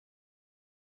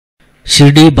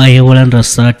शिर्डी हयवळण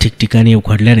रस्ता ठिकठिकाणी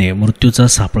उखडल्याने मृत्यूचा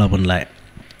सापळा बनलाय।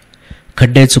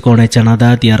 खड्डे चुकवण्याच्या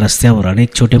नादात या रस्त्यावर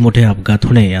अनेक छोटे मोठे अपघात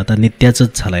होणे आता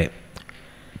नित्याचंच झालंय।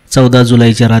 14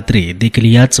 जुलैच्या रात्री देखील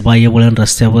याच हयवळण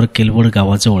रस्त्यावर केलवड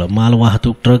गावाजवळ माल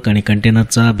वाहतूक ट्रक आणि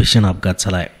कंटेनरचा भीषण अपघात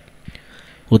झालाय।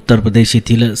 उत्तर प्रदेश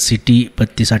येथील सिटी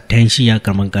 3288 या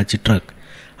क्रमांकाची ट्रक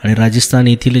आणि राजस्थान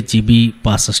येथील GB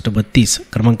 6532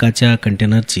 क्रमांकाच्या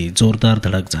कंटेनरची जोरदार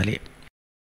धडक झाली।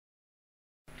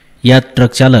 यात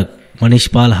ट्रक चालक मनीष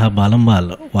पाल हा बालंबाल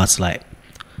वाचलाय।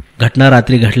 घटना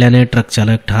रात्री घडल्याने ट्रक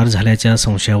चालक ठार झाल्याच्या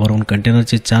संशयावरून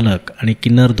कंटेनरचे चालक आणि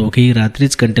किन्नर दोघेही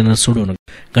रात्रीच कंटेनर सोडून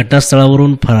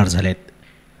घटनास्थळावरून फरार झालेत।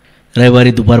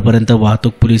 रविवारी दुपारपर्यंत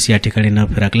वाहतूक पोलीस या ठिकाणी न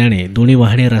फिरकल्याने दोन्ही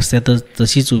वाहने रस्त्यातच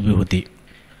तशीच उभी होती,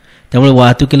 त्यामुळे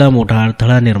वाहतुकीला मोठा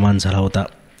अडथळा निर्माण झाला होता।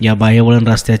 या हयवळण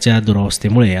रस्त्याच्या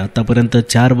दुरवस्थेमुळे आतापर्यंत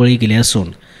 4 बळी गेले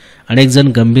असून अनेक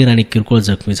जण गंभीर आणि किरकोळ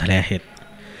जखमी झाले आहेत।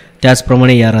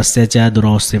 त्याचप्रमाणे या रस्त्याच्या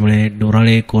दुरवस्थेमुळे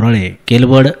डोराळे, कोराळे,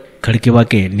 केलवड,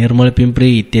 खडकेवाके, निर्मळ, पिंपरी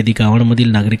इत्यादी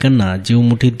गावांमधील नागरिकांना जीव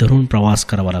मुठीत धरून प्रवास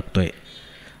करावा लागतोय।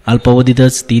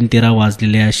 अल्पावधीतच 3:13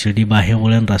 वाजलेल्या शिर्डी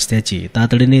हयवळण रस्त्याची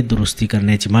तातडीने दुरुस्ती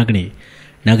करण्याची मागणी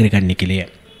नागरिकांनी केली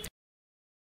आहे।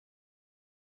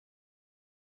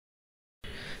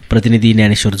 प्रतिनिधी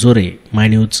ज्ञानेश्वर जोरे, माय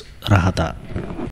न्यूज, राहता।